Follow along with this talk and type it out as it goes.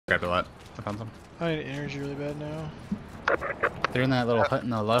Grab a lot. I found some. I need energy really bad now. They're in that little hut in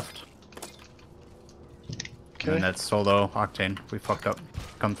the left. Okay. And that's solo octane. We fucked up.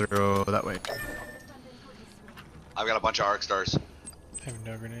 Come through that way. I've got a bunch of arc stars. I have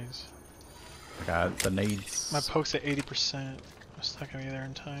no grenades. I got the nades. My poke's at 80%. I'm not gonna be there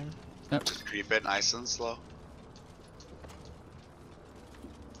in time. Yep. Just creep it nice and slow.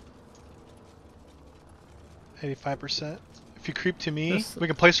 85%. If you creep to me, we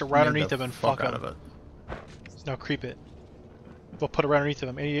can place it right underneath him and fuck out him. of it. No, creep it. We'll put it right underneath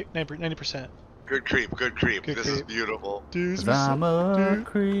him. 90%. Good creep, good creep. Good this creep. is beautiful. Dude, I'm a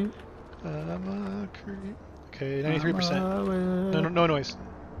creep. I'm a creep. Okay, 93%. No noise.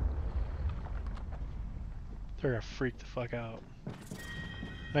 They're gonna freak the fuck out.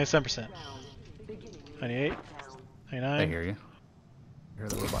 97%. 98. 99. I hear you. I hear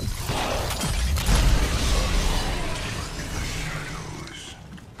the robot.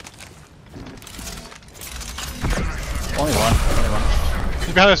 Only one.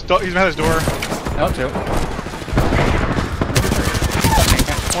 He's behind his door. Oh, two.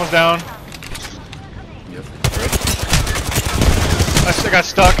 One's down. Yep. I got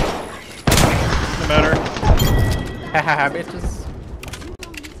stuck. No matter. Haha, bitches.